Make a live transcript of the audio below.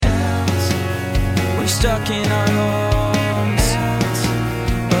stuck in our homes,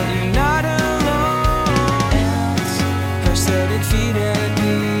 but you're not alone. Prosthetic feet at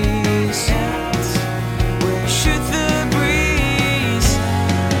knees, where you shoot the breeze.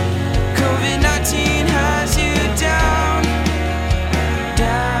 COVID-19 has you down,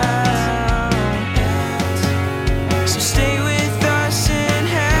 down. So stay with us and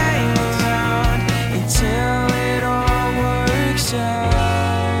hang around until it all works out.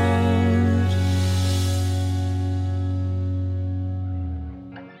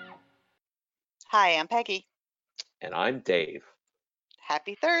 Hi, I'm Peggy. And I'm Dave.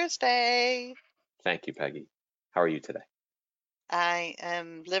 Happy Thursday. Thank you, Peggy. How are you today? I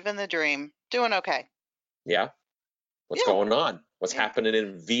am living the dream. Doing okay. Yeah? What's Yeah. going on? What's Yeah. happening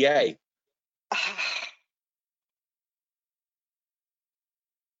in VA?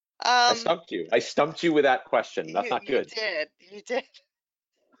 I stumped you. I stumped you with that question. That's not good. You did.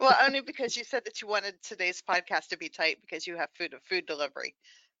 Well, only because you said that you wanted today's podcast to be tight because you have food delivery.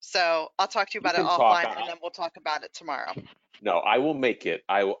 So I'll talk to you about it can talk. offline and then we'll talk about it tomorrow. No, I will make it.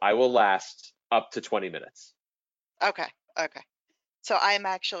 I will last up to 20 minutes. Okay. So I'm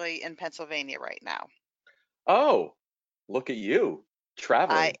actually in Pennsylvania right now. Oh, look at you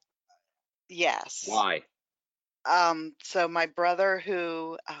traveling. Yes. Why? So my brother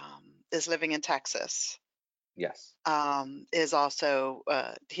who is living in Texas Yes. is also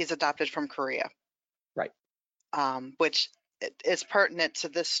he's adopted from Korea. Right. Which is pertinent to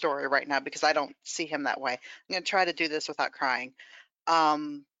this story right now because I don't see him that way. I'm going to try to do this without crying.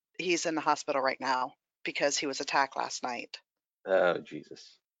 He's in the hospital right now because he was attacked last night Oh,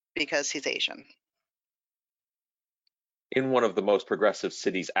 Jesus. because he's Asian. In one of the most progressive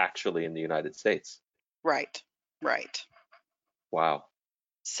cities actually in the United States. Right. Wow.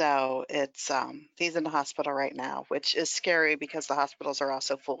 So it's he's in the hospital right now, which is scary because the hospitals are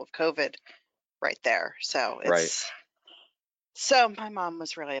also full of COVID right there. So it's Right. So my mom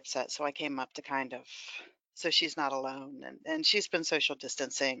was really upset. So I came up to kind of so she's not alone and she's been social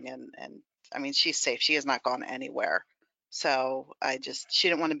distancing and I mean she's safe. She has not gone anywhere. So she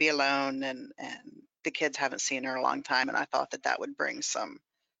didn't want to be alone and the kids haven't seen her in a long time and I thought that would bring some,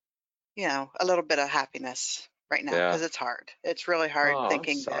 a little bit of happiness right now because it's hard. It's really hard Oh, I'm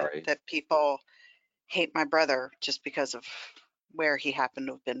thinking sorry. that people hate my brother just because of where he happened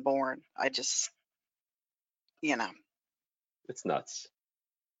to have been born. I just, It's nuts.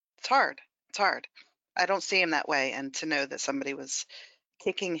 it's hard. I don't see him that way. And to know that somebody was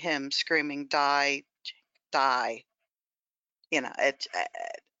kicking him, screaming, die, die, it.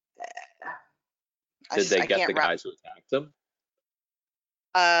 Did they I get can't the wrap. guys who attacked him?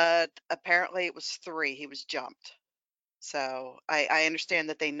 Apparently it was 3. He was jumped. So I understand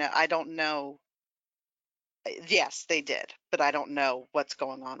that they know. I don't know. Yes, they did, but I don't know what's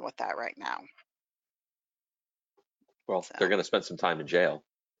going on with that right now. Well, they're going to spend some time in jail.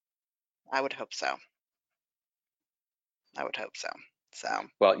 I would hope so. So.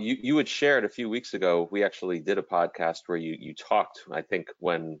 Well, you had shared a few weeks ago. We actually did a podcast where you talked. I think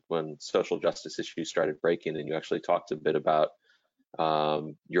when social justice issues started breaking, and you actually talked a bit about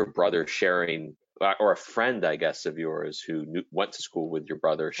your brother sharing, or a friend, I guess, of yours who went to school with your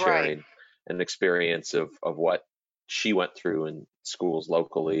brother sharing an experience of what she went through in schools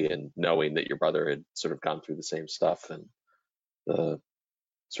locally, and knowing that your brother had sort of gone through the same stuff and the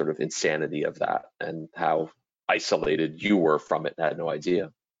sort of insanity of that, and how isolated you were from it and had no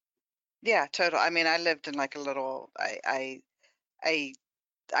idea. Yeah, total. I mean, I lived in like a little. I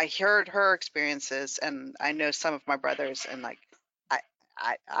heard her experiences, and I know some of my brothers, and like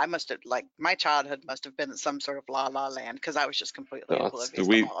I must have like my childhood must have been in some sort of la la land because I was just completely oblivious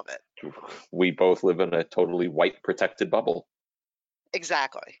to all of it. We both live in a totally white protected bubble.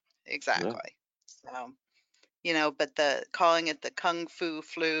 Exactly. So, but calling it the Kung Fu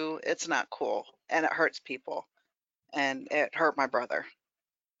flu, it's not cool, and it hurts people, and it hurt my brother.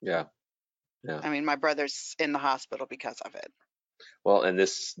 Yeah. I mean, my brother's in the hospital because of it. Well, and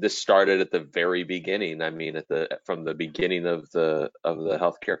this started at the very beginning. I mean, from the beginning of the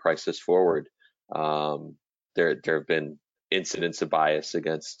healthcare crisis forward, there have been incidents of bias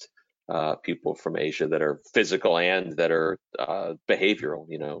against people from Asia that are physical and that are behavioral.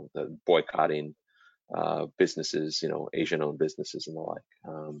 Boycotting businesses, Asian-owned businesses and the like.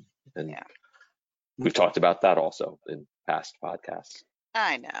 And we've talked about that also in past podcasts.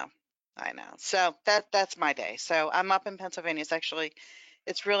 I know. So that's my day. So I'm up in Pennsylvania.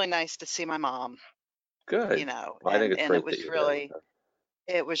 It's really nice to see my mom. Good. Well, I think it's great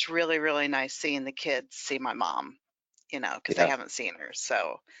it was really, really nice seeing the kids see my mom, because they haven't seen her.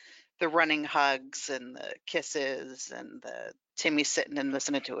 So the running hugs and the kisses and the Timmy sitting and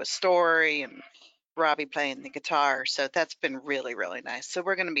listening to a story and Robbie playing the guitar. So that's been really, really nice. So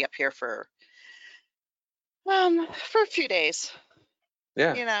we're going to be up here for a few days,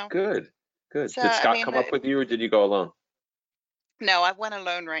 Yeah, you know. good. So Did I Scott mean, come up with you or did you go alone? no, I went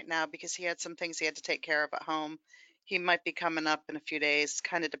alone right now because he had some things he had to take care of at home. He might be coming up in a few days.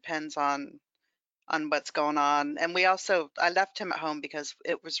 Kind of depends on what's going on. And I left him at home because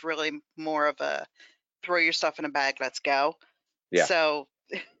it was really more of a throw your stuff in a bag, let's go. Yeah. So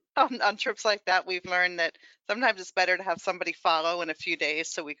on trips like that, we've learned that sometimes it's better to have somebody follow in a few days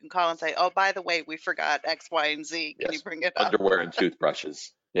so we can call and say, oh, by the way, we forgot X, Y, and Z. Can you Yes. bring it up? Underwear and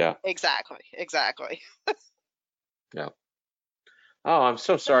toothbrushes. Yeah. Exactly. Yeah. Oh, I'm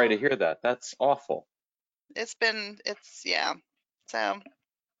so sorry to So hear that. That's awful. yeah. So,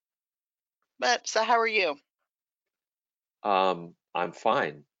 so how are you? I'm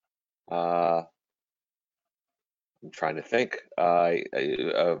fine. Uh, I'm trying to think.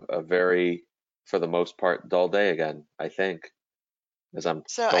 A very, for the most part, dull day again, I think, as I'm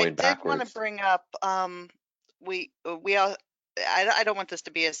So I going did want to backwards. bring up, we all, I don't want this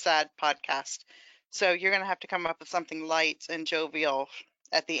to be a sad podcast. So you're going to have to come up with something light and jovial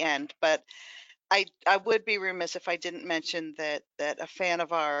at the end. But I would be remiss if I didn't mention that a fan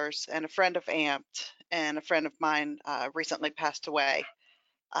of ours and a friend of Amped and a friend of mine recently passed away.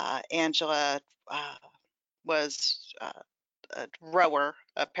 Angela was a rower,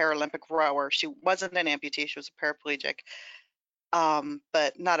 a Paralympic rower. She wasn't an amputee; she was a paraplegic,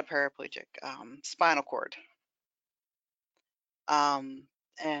 but not a paraplegic, spinal cord. Um,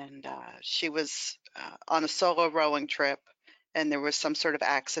 and she was on a solo rowing trip, and there was some sort of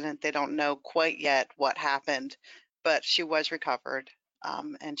accident. They don't know quite yet what happened, but she was recovered,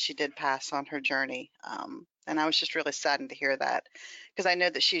 and she did pass on her journey. And I was just really saddened to hear that because I know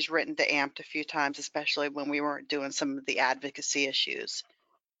that she's written to AMPT a few times, especially when we weren't doing some of the advocacy issues.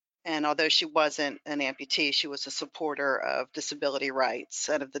 And although she wasn't an amputee, she was a supporter of disability rights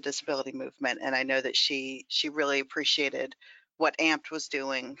and of the disability movement. And I know that she really appreciated what AMPT was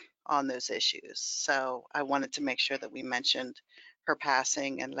doing on those issues. So I wanted to make sure that we mentioned her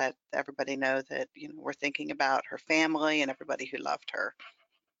passing and let everybody know that, we're thinking about her family and everybody who loved her.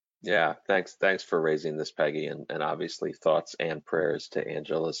 Yeah, thanks for raising this, Peggy, and obviously thoughts and prayers to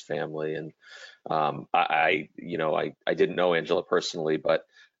Angela's family. And I didn't know Angela personally, but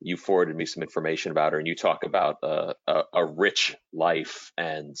you forwarded me some information about her, and you talk about a rich life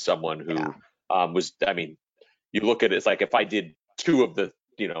and someone Yeah, who I mean, you look at it, it's like if I did two of the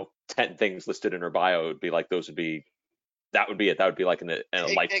 10 things listed in her bio, it would be like that would be it. That would be like a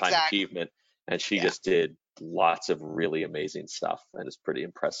lifetime exactly. achievement. And she Yeah. just did lots of really amazing stuff, and it's pretty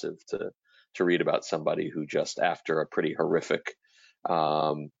impressive to read about somebody who just after a pretty horrific,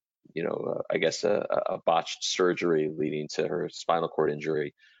 I guess a botched surgery leading to her spinal cord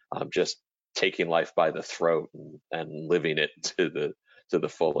injury, just taking life by the throat and living it to the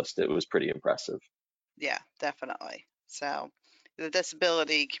fullest. It was pretty impressive. Yeah, definitely. So the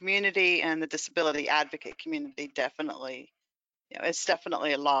disability community and the disability advocate community definitely, it's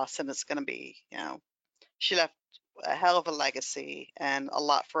definitely a loss, and it's going to be, she left a hell of a legacy and a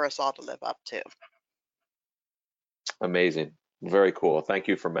lot for us all to live up to. Amazing. Very cool. Thank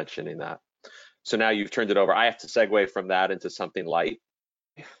you for mentioning that. So now you've turned it over. I have to segue from that into something light.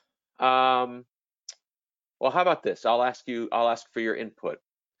 Um, well, how about this? I'll ask for your input.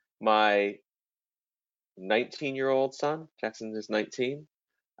 My 19-year-old son, Jackson is 19,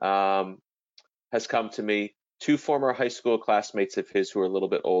 um, has come to me. Two former high school classmates of his who are a little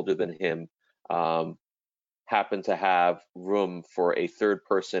bit older than him um, happen to have room for a third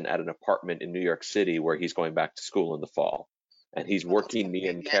person at an apartment in New York City where he's going back to school in the fall. And he's Well, that's working me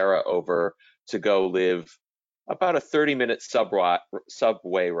and convenient. Kara over to go live about a 30-minute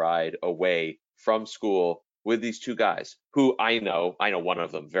subway ride away from school with these two guys who I know one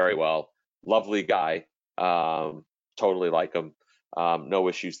of them very well. Lovely guy. Totally like him. No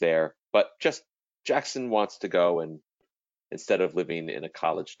issues there. But just Jackson wants to go and instead of living in a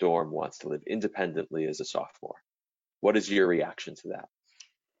college dorm, wants to live independently as a sophomore. What is your reaction to that?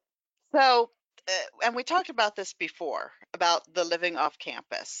 So, and we talked about this before about the living off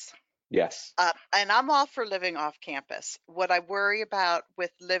campus. Yes. And I'm all for living off campus. What I worry about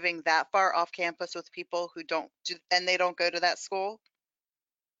with living that far off campus with people who don't do, and they don't go to that school.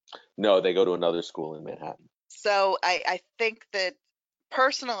 No, they go to another school in Manhattan. So I think that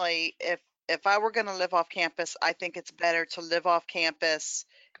personally, if I were going to live off campus, I think it's better to live off campus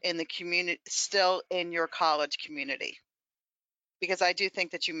in the community, still in your college community, because I do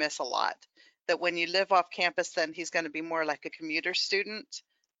think that you miss a lot. That when you live off campus, then he's going to be more like a commuter student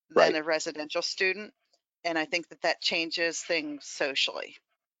than Right. a residential student. And I think that that changes things socially.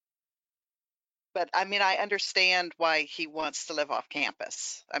 But I mean, I understand why he wants to live off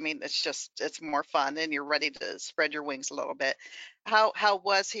campus. I mean, it's more fun and you're ready to spread your wings a little bit. How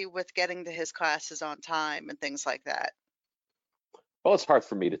was he with getting to his classes on time and things like that? Well, it's hard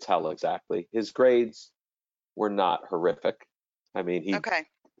for me to tell exactly. His grades were not horrific. I mean, Okay.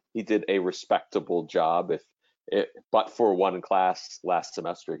 he did a respectable job. But for one class last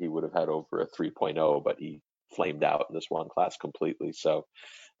semester, he would have had over a 3.0, but he flamed out in this one class completely. So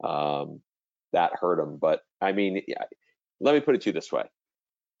that hurt him. But I mean, let me put it to you this way.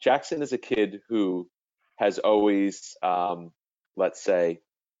 Jackson is a kid who has always, let's say,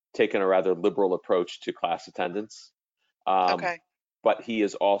 taken a rather liberal approach to class attendance. Okay. But he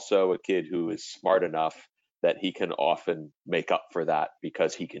is also a kid who is smart enough that he can often make up for that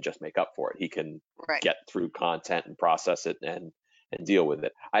because he can just make up for it. He can Right. get through content and process it and deal with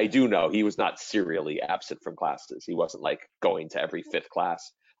it. I do know he was not serially absent from classes. He wasn't like going to every fifth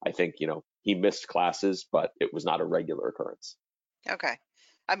class. I think, he missed classes, but it was not a regular occurrence. Okay.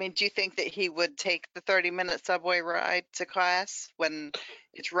 I mean, do you think that he would take the 30-minute subway ride to class when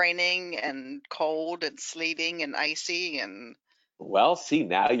it's raining and cold and sleeting and icy and Well, see,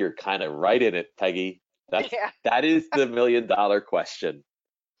 now you're kind of right in it, Peggy. yeah. That is the $1 million question.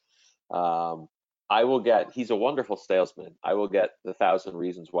 He's a wonderful salesman. I will get the 1,000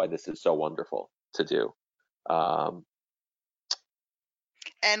 reasons why this is so wonderful to do.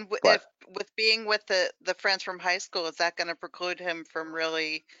 And But with being with the friends from high school, is that going to preclude him from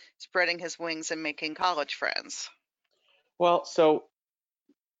really spreading his wings and making college friends? well, so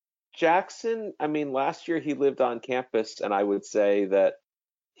Jackson, I mean, last year he lived on campus, and I would say that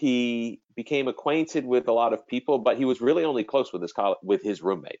he became acquainted with a lot of people, but he was really only close with his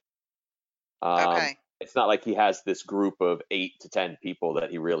roommate. Okay. It's not like he has this group of 8 to 10 people that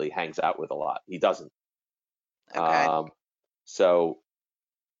he really hangs out with a lot. He doesn't. Okay. So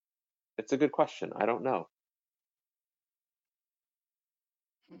it's a good question. I don't know.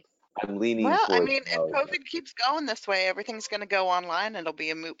 I'm leaning Well, I towards mean, if no, but COVID keeps going this way, everything's going to go online and it'll be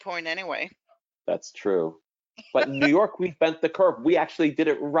a moot point anyway. that's true. But in New York, we bent the curve. We actually did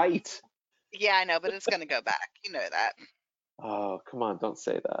it right. Yeah, I know, but it's going to go back. You know that. Oh, come on, don't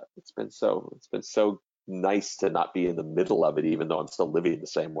say that. It's been so nice to not be in the middle of it, even though I'm still living the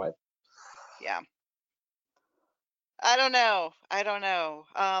same way. Yeah. I don't know.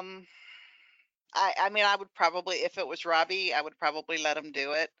 I mean, I would probably, if it was Robbie, I would probably let him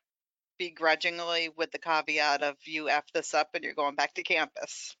do it begrudgingly with the caveat of you F this up and you're going back to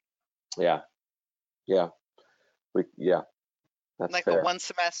campus. Yeah, yeah, that's Like fair. a 1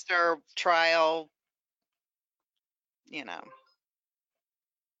 semester trial, Yeah.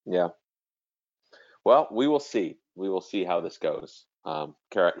 Well, we will see. We will see how this goes. Kara,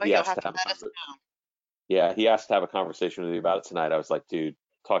 But he you'll has have to to have let us know. Yeah, he asked to have a conversation with me about it tonight. I was like, dude,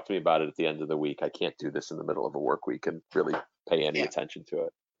 talk to me about it at the end of the week. I can't do this in the middle of a work week and really pay any Yeah. attention to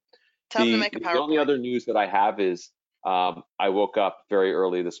it. Tell them to make a The only PowerPoint. other news that I have is I woke up very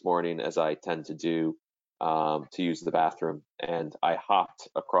early this morning, as I tend to do, to use the bathroom, and I hopped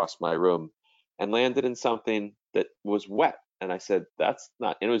across my room and landed in something that was wet. And I said, that's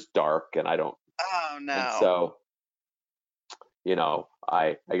not, and it was dark, and I don't, Oh and no. so,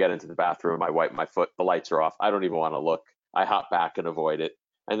 I get into the bathroom, I wipe my foot, the lights are off. I don't even want to look. I hop back and avoid it.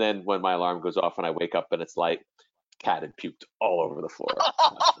 And then when my alarm goes off and I wake up and it's light, cat had puked all over the floor.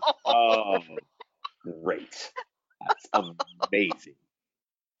 Oh, great. That's amazing.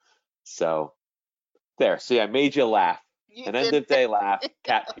 So there, see, I made you laugh. You An end did. of day laugh.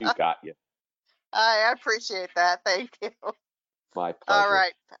 Cat puke got you. I appreciate that. Thank you. My pleasure. All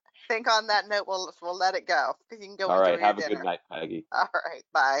right. Think on that note. We'll let it go. You can go All enjoy right. your Have a dinner. good night, Peggy. All right.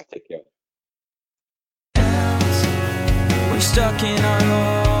 Bye. Take care. We're stuck in our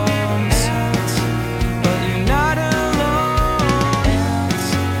hole.